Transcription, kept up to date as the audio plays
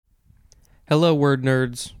Hello, word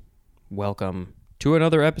nerds. Welcome to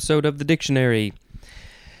another episode of the dictionary.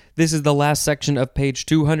 This is the last section of page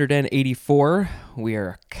 284. We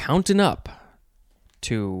are counting up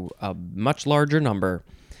to a much larger number.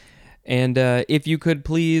 And if you could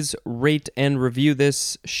please rate and review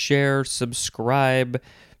this, share, subscribe,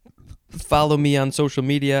 follow me on social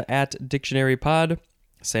media at dictionarypod,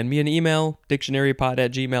 send me an email,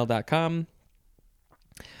 dictionarypod@gmail.com.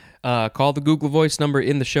 Call the Google Voice number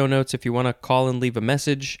in the show notes if you want to call and leave a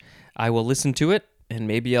message. I will listen to it, and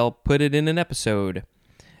maybe I'll put it in an episode.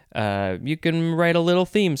 You can write a little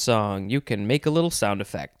theme song. You can make a little sound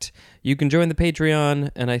effect. You can join the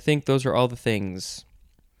Patreon, and I think those are all the things.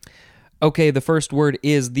 Okay, the first word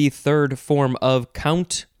is the third form of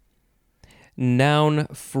count. Noun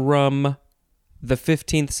from the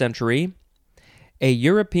 15th century. A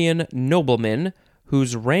European nobleman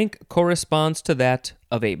whose rank corresponds to that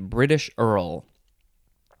of a British earl.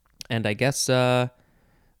 And I guess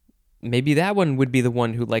maybe that one would be the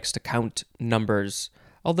one who likes to count numbers.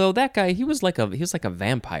 Although that guy, he was like a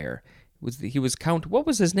vampire. He was Count. What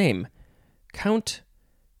was his name? Count.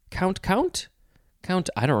 I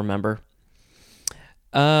don't remember.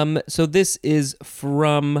 So this is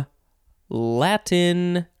from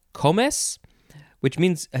Latin comes, which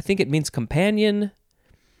means, I think it means companion,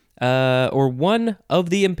 or one of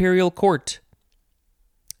the imperial court,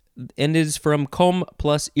 and is from com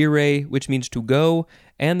plus ire, which means to go,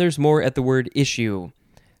 and there's more at the word issue.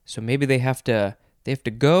 So maybe they have to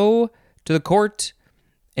go to the court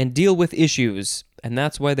and deal with issues, and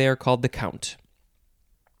that's why they are called the count.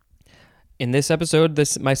 In this episode,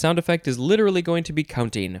 my sound effect is literally going to be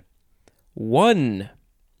counting. 1.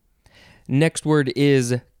 Next word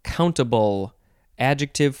is countable,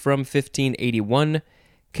 adjective from 1581,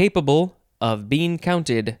 capable of being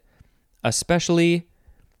counted, especially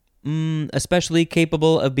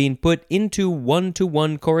capable of being put into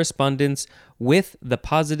one-to-one correspondence with the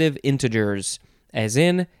positive integers, as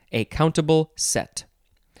in a countable set.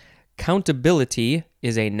 Countability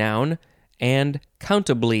is a noun, and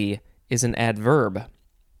countably is an adverb.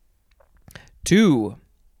 2.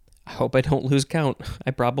 I hope I don't lose count.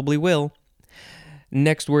 I probably will.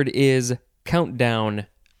 Next word is countdown.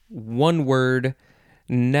 One word,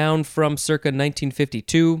 noun from circa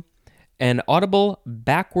 1952, an audible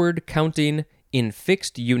backward counting in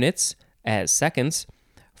fixed units, as seconds,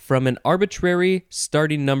 from an arbitrary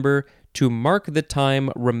starting number to mark the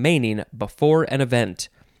time remaining before an event.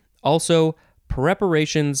 Also,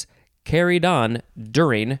 preparations carried on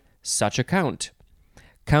during such a count.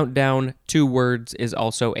 Countdown, 2 words, is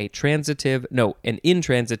also an intransitive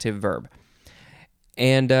verb.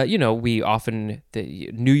 And, we often,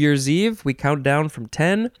 New Year's Eve, we count down from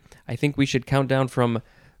 10. I think we should count down from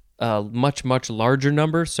a much, much larger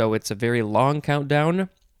number, so it's a very long countdown.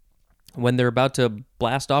 When they're about to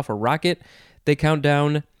blast off a rocket, they count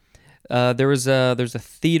down. There's a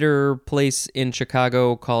theater place in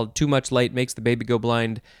Chicago called Too Much Light Makes the Baby Go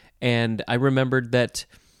Blind, and I remembered that,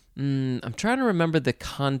 I'm trying to remember the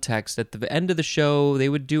context. At the end of the show, they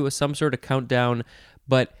would do some sort of countdown,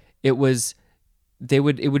 but it would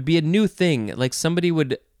be a new thing. Like somebody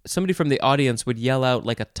from the audience would yell out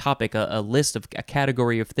like a topic, a list of a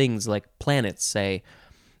category of things, like planets, say,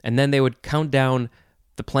 and then they would count down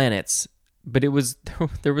the planets. But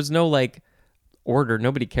there was no like order.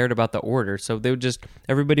 Nobody cared about the order, so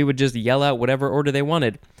everybody would just yell out whatever order they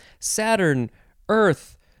wanted. Saturn,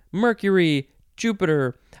 Earth, Mercury,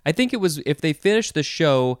 Jupiter. I think it was, if they finished the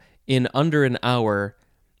show in under an hour,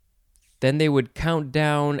 then they would count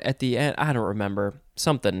down at the end. I don't remember.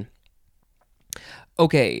 Something.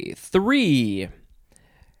 Okay, 3.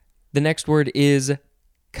 The next word is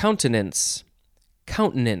countenance.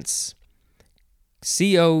 Countenance.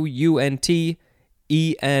 Countenance.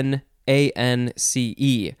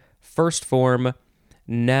 First form,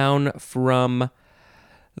 noun from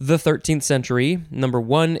the 13th century. Number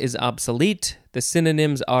 1 is obsolete. The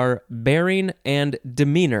synonyms are bearing and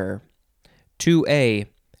demeanor. 2a,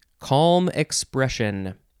 calm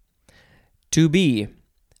expression. 2b,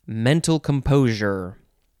 mental composure.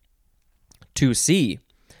 2c,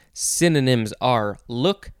 synonyms are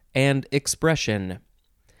look and expression.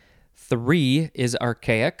 3 is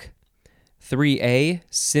archaic. 3a,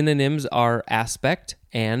 synonyms are aspect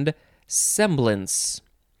and semblance.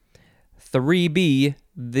 3b,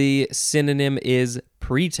 the synonym is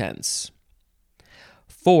pretense.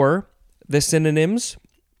 4, the synonyms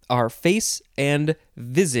are face and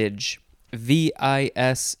visage, visage,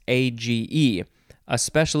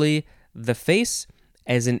 especially the face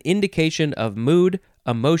as an indication of mood,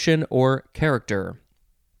 emotion, or character.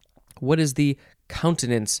 What is the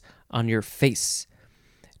countenance on your face?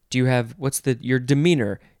 Do you have, your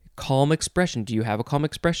demeanor? Calm expression. Do you have a calm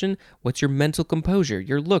expression? What's your mental composure?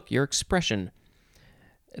 Your look, your expression.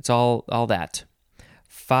 It's all that.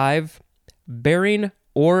 5, bearing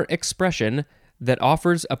or expression that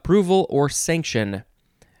offers approval or sanction.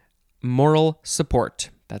 Moral support.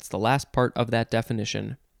 That's the last part of that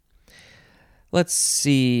definition. Let's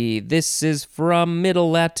see. This is from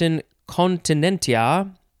Middle Latin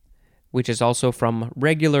continentia, which is also from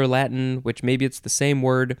regular Latin, which maybe it's the same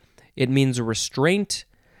word. It means restraint,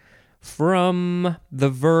 from the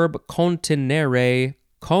verb continere,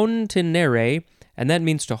 and that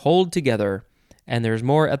means to hold together. And there's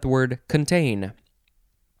more at the word contain.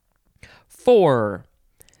 4,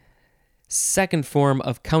 second form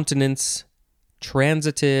of countenance,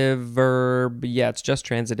 transitive verb, it's just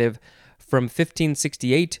transitive, from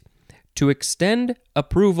 1568, to extend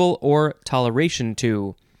approval or toleration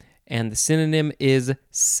to. And the synonym is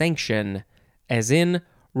sanction, as in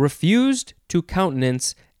refused to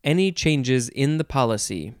countenance any changes in the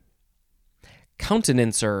policy.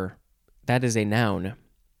 Countenancer, that is a noun.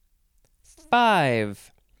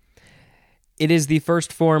 5, it is the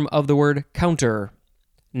first form of the word counter,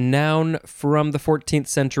 noun from the 14th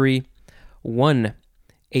century. 1,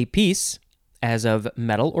 a piece, as of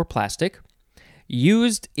metal or plastic,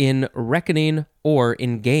 used in reckoning or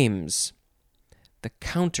in games. The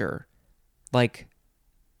counter, like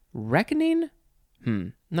reckoning?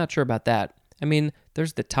 Not sure about that. I mean,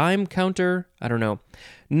 there's the time counter. I don't know.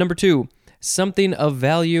 Number 2, something of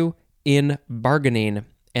value in bargaining,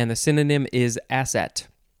 and the synonym is asset.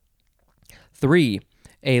 3,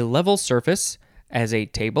 a level surface, as a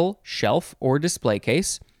table, shelf, or display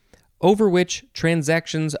case, over which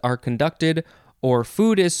transactions are conducted or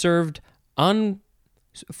food is served, or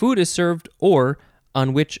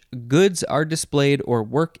on which goods are displayed or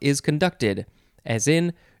work is conducted, as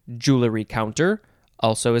in jewelry counter,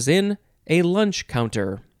 also as in a lunch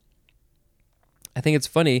counter. I think it's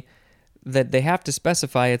funny that they have to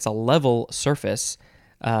specify it's a level surface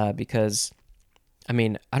because, I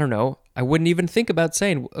mean, I don't know. I wouldn't even think about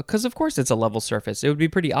saying, because of course it's a level surface. It would be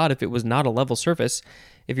pretty odd if it was not a level surface.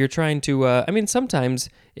 If you're trying to, sometimes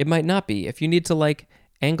it might not be. If you need to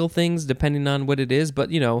angle things depending on what it is,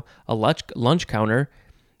 but a lunch counter,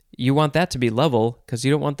 you want that to be level because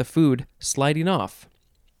you don't want the food sliding off.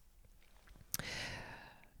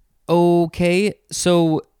 Okay,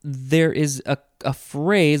 so there is a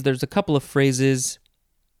phrase, there's a couple of phrases.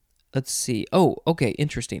 Let's see. Oh, okay,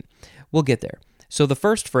 interesting. We'll get there. So the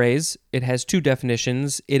first phrase, it has 2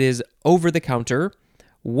 definitions. It is over the counter.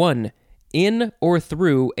 1, in or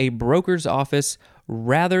through a broker's office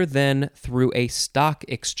rather than through a stock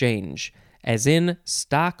exchange, as in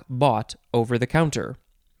stock bought over the counter.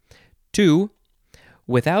 2,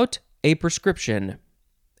 without a prescription,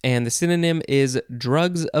 and the synonym is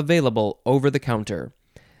drugs available over the counter.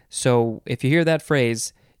 So if you hear that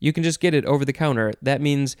phrase, you can just get it over the counter. That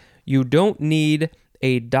means you don't need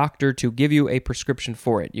a doctor to give you a prescription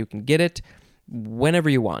for it. You can get it whenever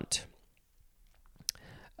you want.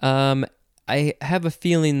 I have a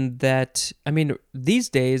feeling that, these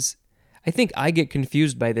days, I think I get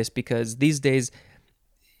confused by this because these days,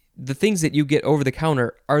 the things that you get over the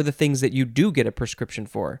counter are the things that you do get a prescription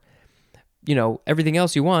for. Everything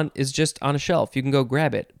else you want is just on a shelf. You can go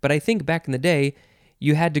grab it. But I think back in the day,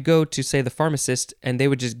 you had to go to, say, the pharmacist, and they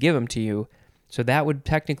would just give them to you. So that would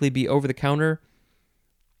technically be over the counter.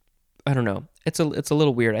 I don't know. It's a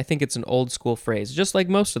little weird. I think it's an old school phrase, just like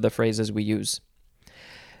most of the phrases we use.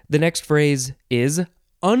 The next phrase is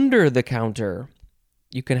under the counter.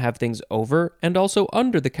 You can have things over and also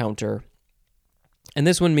under the counter. And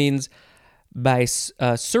this one means by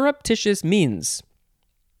surreptitious means.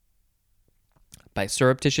 By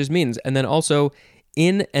surreptitious means. And then also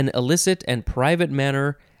in an illicit and private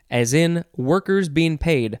manner, as in workers being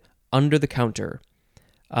paid under the counter.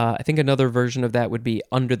 I think another version of that would be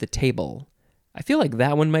under the table. I feel like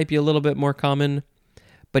that one might be a little bit more common.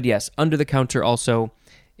 But yes, under the counter also,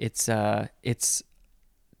 it's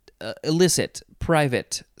illicit,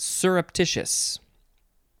 private, surreptitious.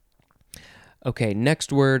 Okay,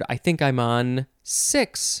 next word. I think I'm on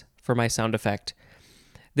 6 for my sound effect.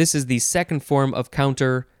 This is the second form of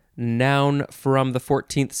counter, noun from the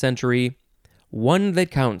 14th century. One that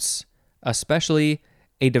counts, especially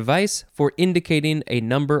a device for indicating a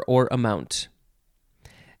number or amount.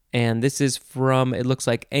 And this is from, it looks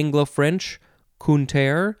like Anglo-French,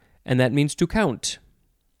 compter, and that means to count.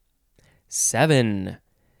 7.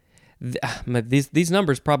 These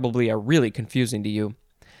numbers probably are really confusing to you.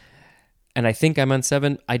 And I think I'm on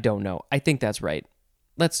 7. I don't know. I think that's right.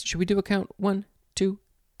 Should we do a count? 1, 2,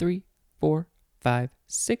 3, 4, 5,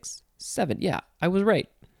 6, 7. Yeah, I was right.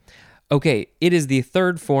 Okay, it is the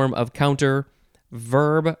third form of counter,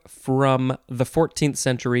 verb from the 14th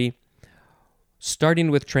century,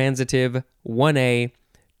 starting with transitive, 1a,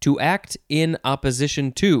 to act in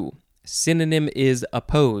opposition to. Synonym is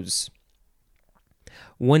oppose.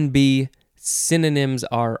 1b, synonyms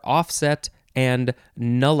are offset and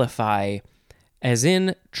nullify, as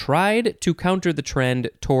in tried to counter the trend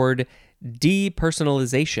toward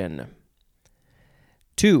depersonalization.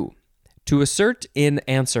 2, to assert in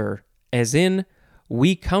answer, as in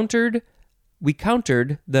we countered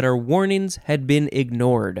that our warnings had been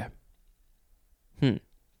ignored.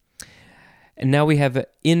 And now we have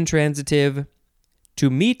intransitive, to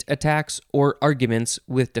meet attacks or arguments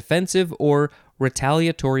with defensive or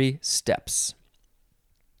retaliatory steps.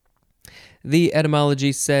 The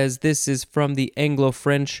etymology says this is from the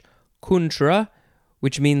Anglo-French contra,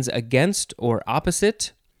 which means against or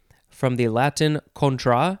opposite, from the Latin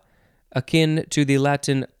contra, akin to the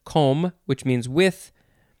Latin cum, which means with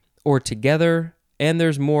or together, and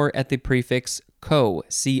there's more at the prefix co,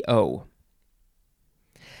 C-O.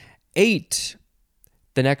 8.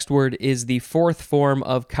 The next word is the fourth form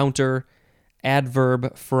of counter,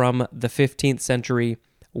 adverb from the 15th century.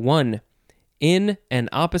 1. In an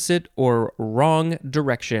opposite or wrong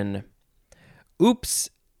direction. Oops,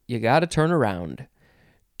 you gotta turn around.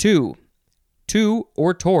 2. To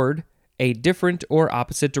or toward a different or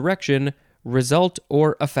opposite direction, result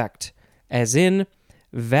or effect, as in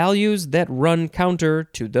values that run counter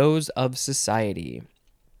to those of society.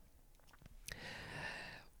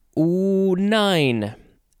 9.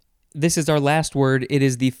 This is our last word. It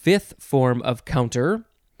is the fifth form of counter.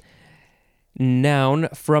 Noun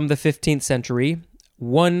from the 15th century.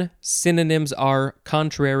 1. Synonyms are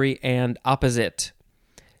contrary and opposite.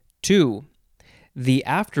 2. The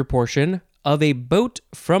after portion of a boat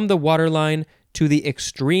from the waterline to the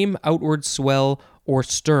extreme outward swell or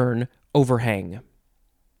stern overhang.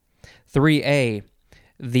 3a.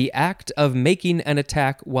 The act of making an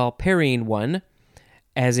attack while parrying one,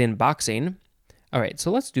 as in boxing. All right,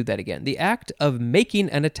 so let's do that again. The act of making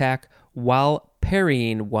an attack while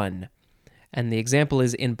parrying one. And the example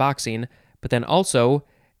is in boxing, but then also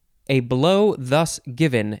a blow thus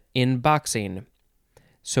given in boxing.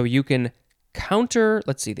 So you can counter,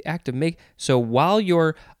 let's see, the act of make. So while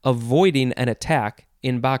you're avoiding an attack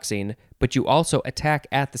in boxing, but you also attack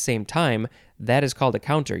at the same time, that is called a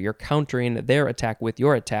counter. You're countering their attack with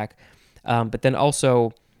your attack. But then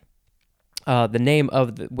also the name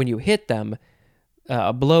of when you hit them,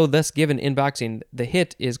 a blow thus given in boxing, the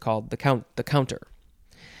hit is called the counter.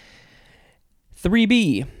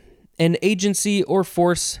 3b, an agency or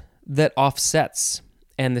force that offsets,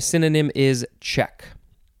 and the synonym is check.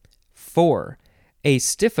 4, a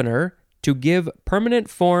stiffener to give permanent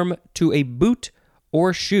form to a boot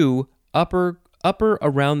or shoe upper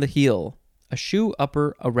around the heel. A shoe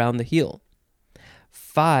upper around the heel.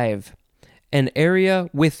 5, an area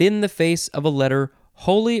within the face of a letter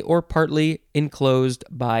wholly or partly enclosed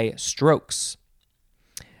by strokes.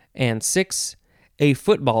 And 6, a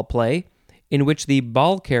football play in which the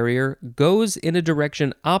ball carrier goes in a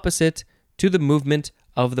direction opposite to the movement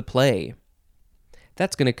of the play.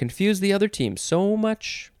 That's going to confuse the other team so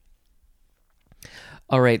much.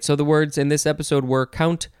 All right, so the words in this episode were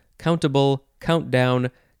count, countable,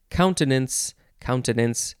 countdown, countenance,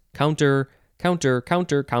 countenance, counter, counter,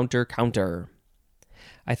 counter, counter, counter.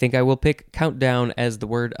 I think I will pick countdown as the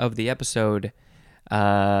word of the episode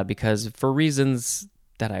because for reasons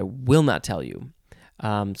that I will not tell you.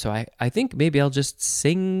 So I think maybe I'll just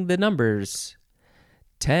sing the numbers.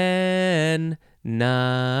 10,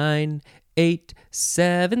 9, 8,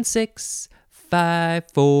 7, 6, 5,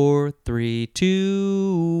 4, 3,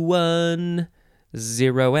 2, 1,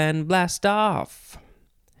 0, and blast off.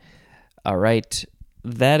 All right,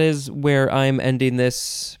 that is where I'm ending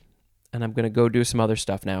this, and I'm going to go do some other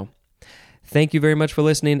stuff now. Thank you very much for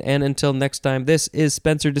listening, and until next time, this is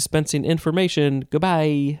Spencer dispensing information.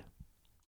 Goodbye.